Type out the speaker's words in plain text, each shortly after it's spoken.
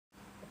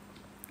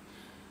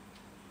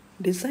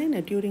Design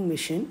a Turing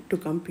machine to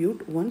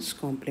compute 1's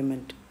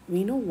complement.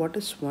 We know what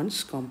is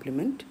 1's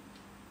complement.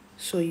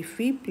 So if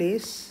we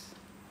place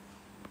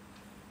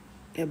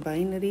a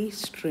binary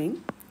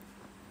string,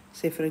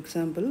 say for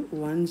example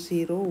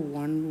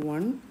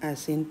 1011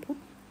 as input,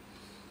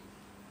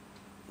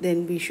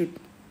 then we should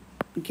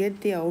get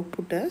the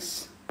output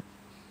as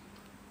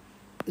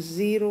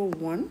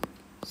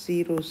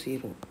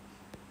 0100.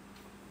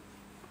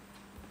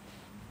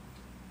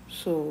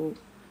 So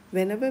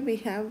whenever we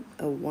have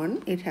a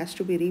 1, it has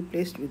to be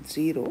replaced with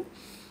 0.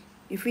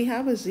 If we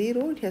have a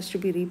 0, it has to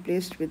be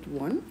replaced with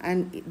 1,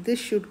 and this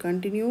should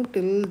continue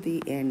till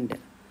the end.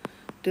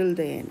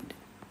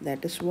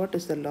 That is what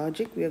is the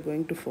logic we are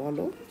going to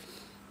follow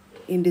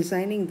in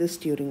designing this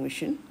Turing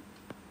machine.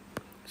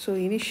 So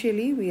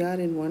initially we are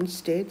in one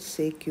state,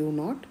 say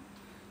Q0.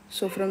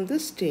 So from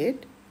this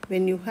state,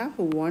 when you have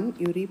a 1,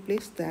 you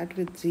replace that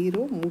with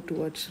 0, move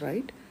towards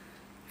right.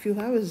 If you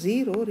have a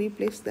 0,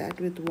 replace that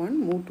with 1,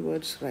 move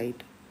towards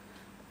right.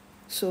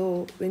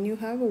 So when you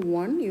have a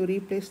 1, you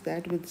replace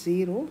that with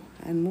 0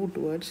 and move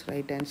towards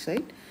right hand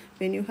side.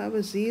 When you have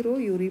a 0,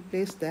 you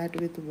replace that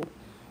with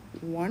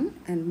 1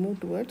 and move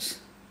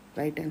towards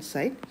right hand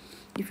side.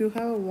 If you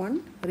have a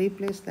 1,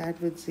 replace that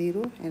with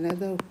 0,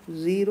 another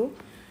 0,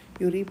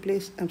 you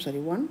replace,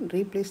 1,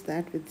 replace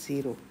that with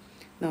 0.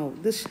 Now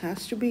this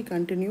has to be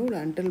continued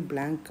until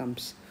blank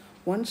comes.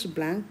 Once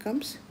blank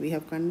comes, we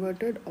have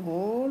converted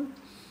all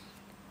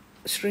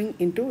string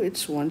into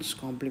its 1's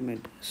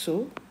complement.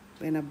 So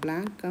when a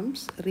blank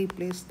comes,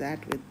 replace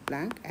that with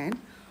blank and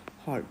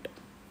halt.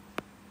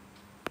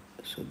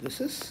 So this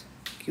is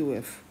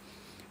QF.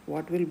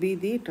 What will be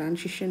the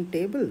transition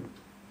table?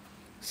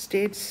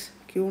 States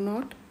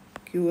Q0,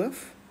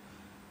 QF,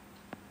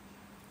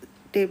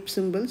 tape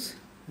symbols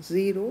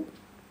 0,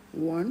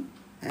 1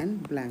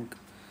 and blank.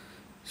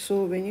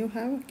 So when you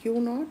have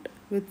Q0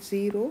 with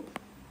 0,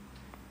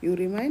 you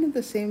remain in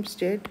the same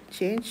state,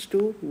 change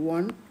to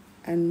 1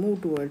 and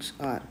move towards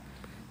R.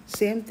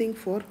 Same thing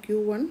for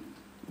Q0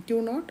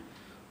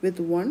 with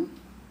 1,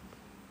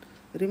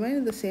 remain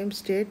in the same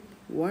state,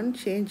 1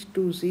 change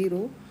to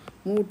 0,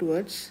 move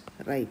towards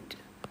right.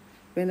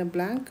 When a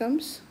blank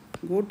comes,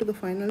 go to the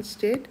final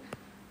state,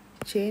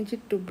 change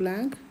it to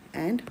blank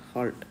and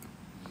halt.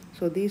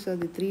 So these are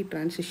the 3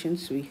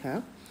 transitions we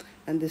have,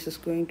 and this is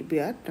going to be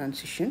our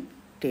transition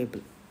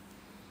table.